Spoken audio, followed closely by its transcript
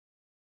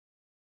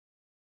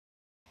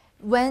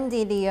When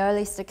did the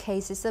earliest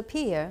cases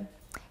appear?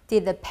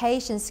 Did the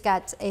patients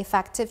get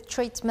effective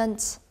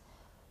treatment?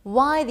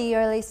 Why the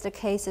earliest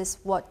cases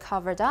were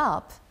covered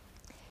up?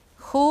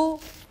 Who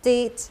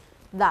did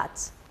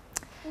that?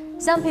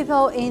 Some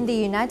people in the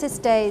United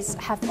States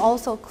have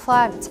also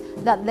claimed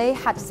that they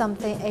had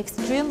something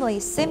extremely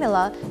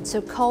similar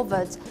to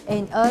COVID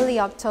in early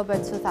October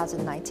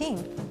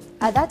 2019.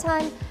 At that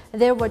time,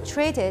 they were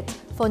treated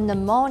for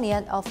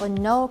pneumonia of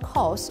unknown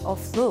cause or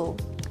flu.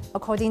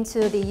 According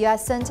to the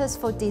U.S. Centers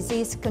for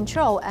Disease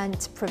Control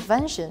and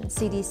Prevention,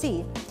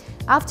 CDC,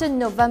 after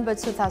November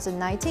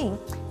 2019,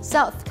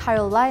 South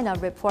Carolina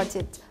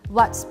reported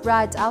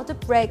widespread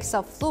outbreaks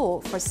of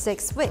flu for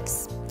 6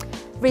 weeks.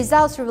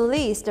 Results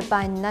released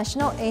by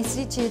National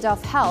Institute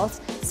of Health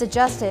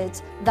suggested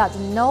that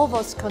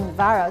novel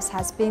coronavirus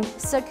has been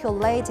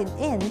circulating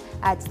in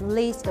at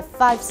least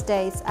 5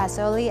 states as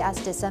early as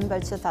December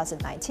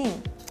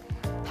 2019.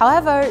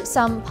 However,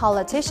 some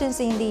politicians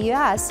in the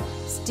U.S.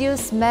 still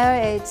smear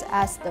it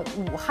as the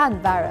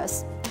Wuhan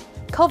virus.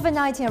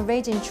 COVID-19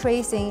 origin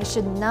tracing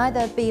should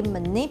neither be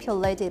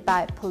manipulated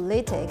by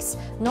politics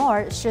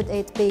nor should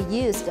it be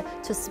used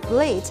to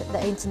split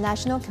the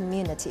international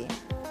community.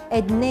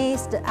 It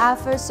needs the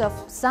efforts of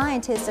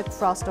scientists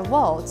across the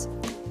world.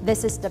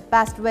 This is the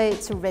best way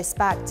to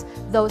respect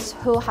those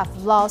who have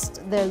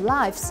lost their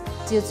lives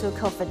due to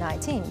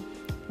COVID-19.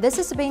 This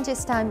is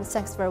Binge's Time.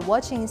 Thanks for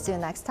watching. See you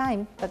next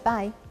time.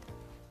 Bye-bye.